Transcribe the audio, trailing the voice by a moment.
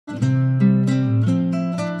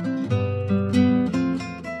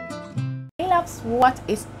what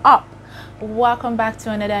is up? Welcome back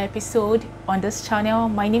to another episode on this channel.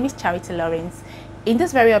 My name is Toyin Lawani. In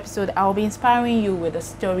this very episode, I'll be inspiring you with the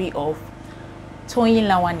story of Toyin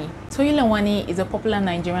Lawani. Toyin Lawani is a popular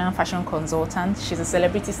Nigerian fashion consultant. She's a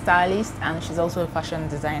celebrity stylist and she's also a fashion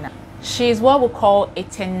designer. She is what we call a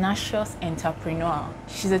tenacious entrepreneur.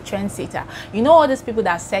 She's a trendsetter. You know all these people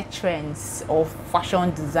that set trends of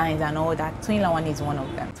fashion designs and all that? Toyin Lawani is one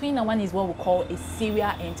of them. Toyin Lawani is what we call a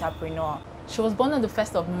serial entrepreneur. She was born on the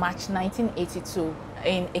 1st of March 1982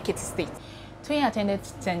 in Ekiti State. Toyin attended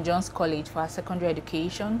St. John's College for her secondary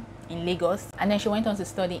education in Lagos, and then she went on to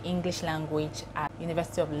study English language at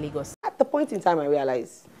University of Lagos. At the point in time, I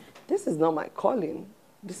realized this is not my calling.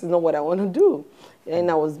 This is not what I want to do.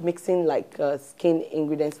 And I was mixing like skin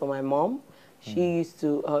ingredients for my mom. She used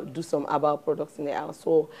to do some herbal products in the house.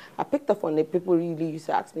 So I picked up on it. People really used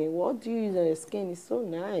to ask me, what do you use on your skin? It's so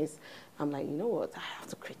nice. I'm like, you know what? I have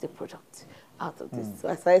to create a product out of this. So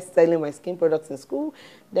I started selling my skin products in school.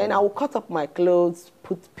 Then I would cut up my clothes,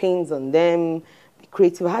 put pins on them, be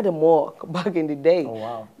creative. I had a mall back in the day. Oh,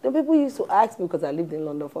 wow. Then people used to ask me, because I lived in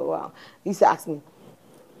London for a while, they used to ask me,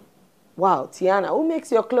 wow, Tiana, who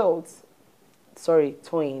makes your clothes? Sorry,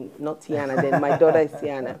 Toyin, not Tiana. Then my daughter is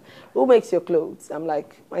Tiana. Who makes your clothes? I'm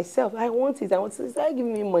like, myself. I want it. I want it. They started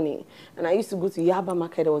giving me money. And I used to go to Yaba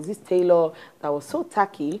Market. There was this tailor that was so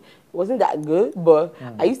tacky. It wasn't that good, but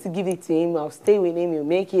I used to give it to him. I'll stay with him. He'll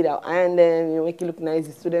make it. I'll iron them. He'll make it look nice.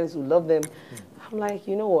 The students will love them. I'm like,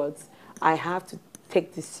 you know what? I have to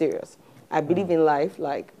take this serious. I believe in life.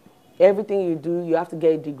 Like, everything you do, you have to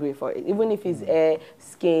get a degree for it. Even if it's hair,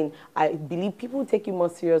 skin, I believe people take you more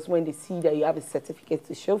serious when they see that you have a certificate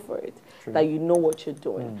to show for it, that you know what you're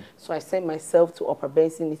doing. So I sent myself to Upper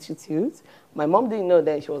Benson Institute. My mom didn't know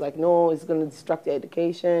that. She was like, no, it's going to distract your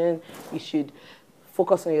education. You should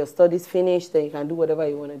focus on your studies, finish, then you can do whatever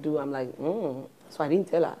you want to do. I'm like, So I didn't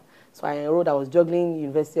tell her. So I enrolled. I was juggling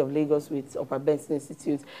University of Lagos with Upper Benson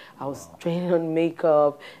Institute. I was training on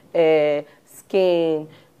makeup, hair, skin.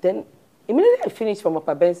 Then immediately I finished from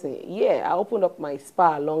Upper Benson, I opened up my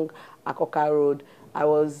spa along Akoka Road. I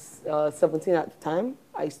was 17 at the time.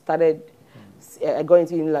 I started, I got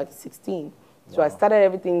into uni like 16. So I started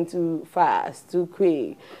everything too fast, too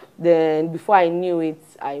quick. Then before I knew it,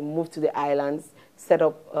 I moved to the islands, set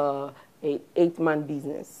up a 8-man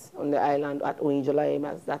business on the island at Oyinjola.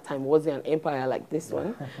 At that time, wasn't an empire like this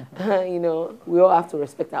one. You know, we all have to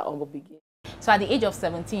respect our humble beginnings. So at the age of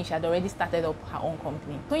 17, she had already started up her own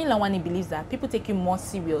company. Toyin Lawani believes that people take you more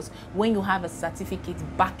serious when you have a certificate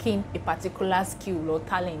backing a particular skill or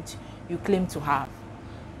talent you claim to have.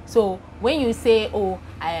 So when you say, oh,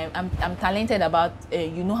 I'm talented about,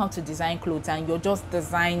 you know how to design clothes and you're just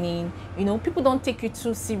designing, you know, people don't take you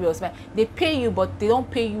too serious. But they pay you, but they don't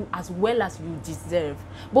pay you as well as you deserve.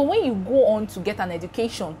 But when you go on to get an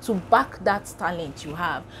education to back that talent you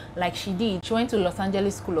have, like she did, she went to Los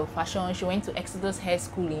Angeles School of Fashion, she went to Exodus Hair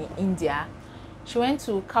School in India, she went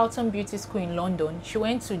to Carlton Beauty School in London, she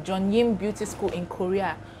went to John Yim Beauty School in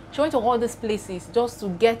Korea. She went to all these places just to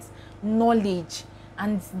get knowledge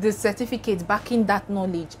and the certificate backing that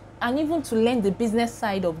knowledge, and even to learn the business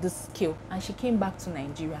side of the skill. And she came back to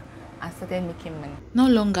Nigeria and started making money. Not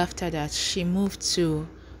long after that, she moved to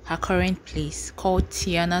her current place called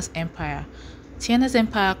Tiana's Empire. Tiana's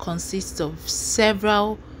Empire consists of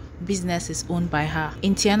several businesses owned by her.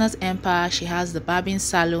 In Tiana's Empire, she has the barbing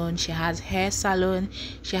salon, she has hair salon,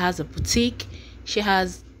 she has a boutique, she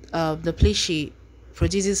has the place she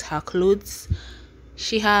produces her clothes,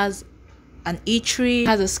 she has an eatery,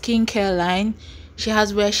 has a skincare line, she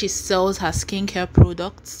has where she sells her skincare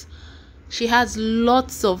products, she has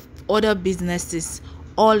lots of other businesses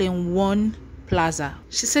all in one plaza.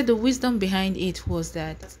 She said the wisdom behind it was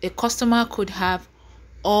that a customer could have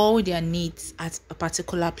all their needs at a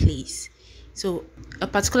particular place. So a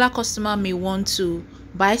particular customer may want to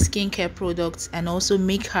buy skincare products and also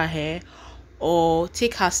make her hair, or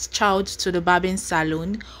take her child to the barbing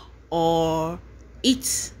salon, or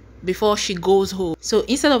eat before she goes home. So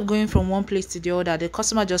instead of going from one place to the other, the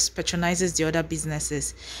customer just patronizes the other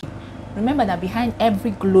businesses. Remember that behind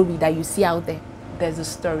every glory that you see out there, there's a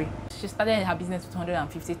story. She started her business with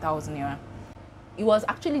 150,000 naira. It was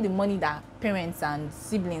actually the money that parents and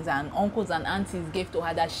siblings and uncles and aunties gave to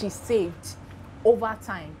her that she saved over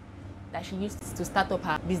time, that she used to start up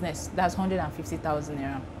her business. That's 150,000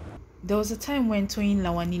 naira. There was a time when Toyin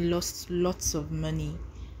Lawani lost lots of money,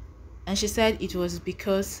 and she said it was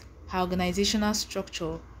because her organizational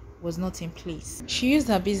structure was not in place. She used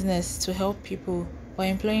her business to help people by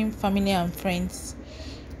employing family and friends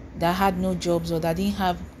that had no jobs or that didn't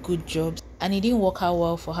have good jobs, and it didn't work out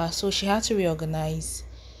well for her, so she had to reorganize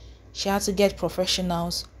she had to get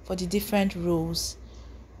professionals for the different roles.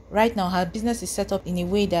 Right now, her business is set up in a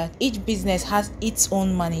way that each business has its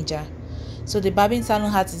own manager. So the barbing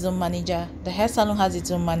salon has its own manager, the hair salon has its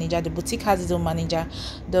own manager, the boutique has its own manager,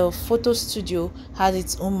 the photo studio has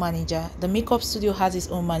its own manager, the makeup studio has its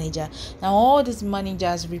own manager. Now all these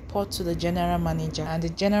managers report to the general manager, and the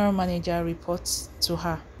general manager reports to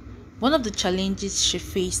her. One of the challenges she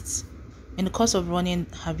faced in the course of running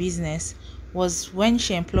her business was when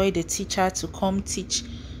she employed a teacher to come teach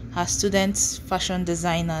her students, fashion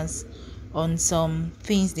designers, on some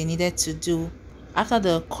things they needed to do. After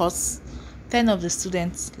the course, 10 of the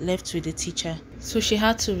students left with the teacher. So she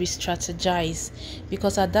had to re-strategize,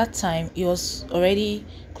 because at that time it was already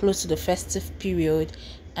close to the festive period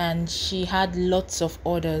and she had lots of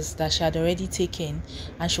orders that she had already taken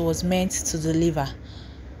and she was meant to deliver.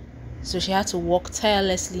 So she had to work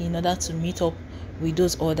tirelessly in order to meet up with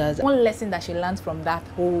those orders. One lesson that she learned from that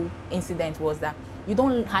whole incident was that you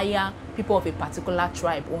don't hire people of a particular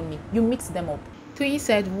tribe only, you mix them up. Toyin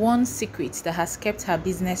said one secret that has kept her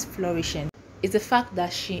business flourishing is the fact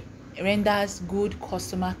that she renders good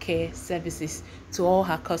customer care services to all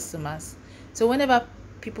her customers. So whenever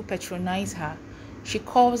people patronize her, she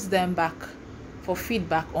calls them back for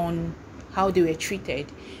feedback on how they were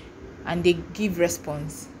treated, and they give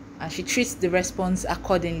response, and she treats the response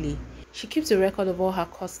accordingly. She keeps a record of all her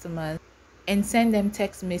customers and send them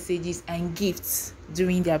text messages and gifts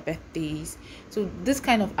during their birthdays. So this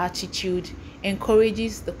kind of attitude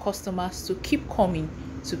encourages the customers to keep coming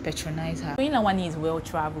to patronize her. Toyin Lawani is well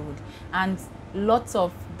traveled, and lots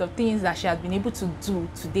of the things that she has been able to do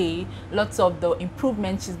today, lots of the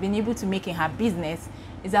improvements she's been able to make in her business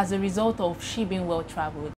is as a result of she being well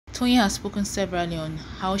traveled. Toyin has spoken severally on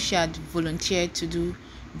how she had volunteered to do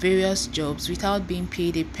various jobs without being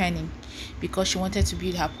paid a penny, because she wanted to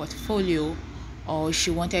build her portfolio, or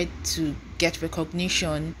she wanted to get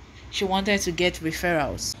recognition, she wanted to get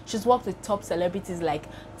referrals. She's worked with top celebrities like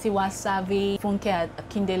Tiwa Savage, Funke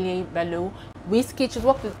Akindele Bello, Whiskey. She's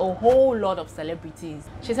worked with a whole lot of celebrities.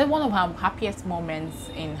 She said one of her happiest moments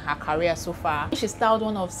in her career so far, she styled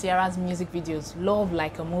one of Sierra's music videos, Love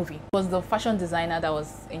Like a Movie. It was the fashion designer that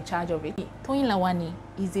was in charge of it. Toyin Lawani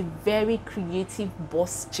is a very creative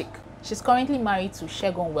boss chick. She's currently married to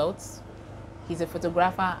Shegun Wealth. He's a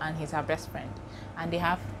photographer and he's her best friend, and they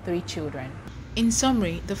have 3 children. In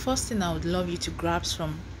summary, the first thing I would love you to grasp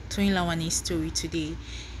from Toyin Lawani's story today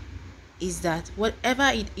is that whatever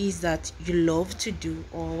it is that you love to do,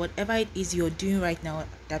 or whatever it is you're doing right now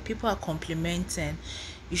that people are complimenting,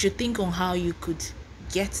 you should think on how you could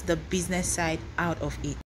get the business side out of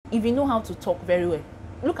it. If you know how to talk very well,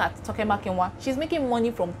 look at Toke Makinwa. She's making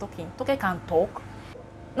money from talking. Toke can talk.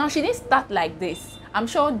 Now, she didn't start like this. I'm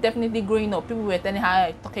sure definitely growing up, people were telling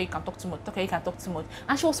her, Toke, you can talk too much, Toke, you can talk too much.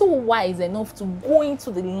 And she was so wise enough to go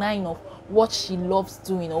into the line of what she loves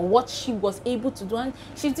doing, or what she was able to do. And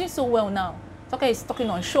she's doing so well now. Toke is talking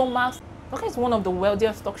on Showmax. Toke is one of the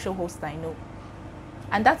wealthiest talk show hosts I know.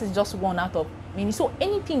 And that is just one out of many. So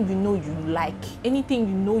anything you know you like, anything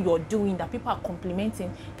you know you're doing that people are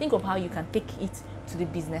complimenting, think of how you can take it to the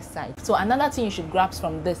business side. So another thing you should grasp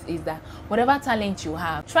from this is that whatever talent you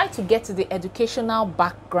have, try to get to the educational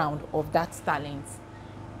background of that talent.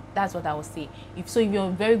 That's what I would say. If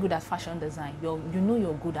you're very good at fashion design, you know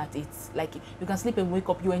you're good at it. Like, you can sleep and wake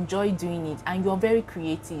up, you enjoy doing it, and you're very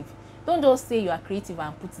creative. Don't just say you are creative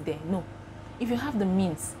and put it there. No. If you have the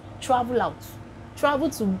means, travel out. Travel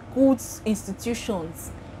to good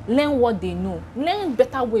institutions. Learn what they know. Learn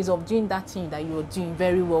better ways of doing that thing that you're doing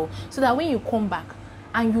very well, so that when you come back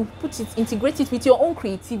and you integrate it with your own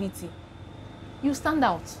creativity, you stand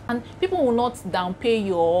out. And people will not downpay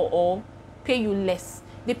you or pay you less.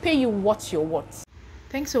 They pay you what you're worth.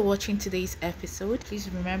 Thanks for watching today's episode. Please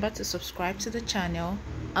remember to subscribe to the channel.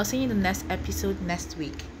 I'll see you in the next episode next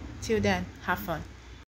week. Till then, have fun.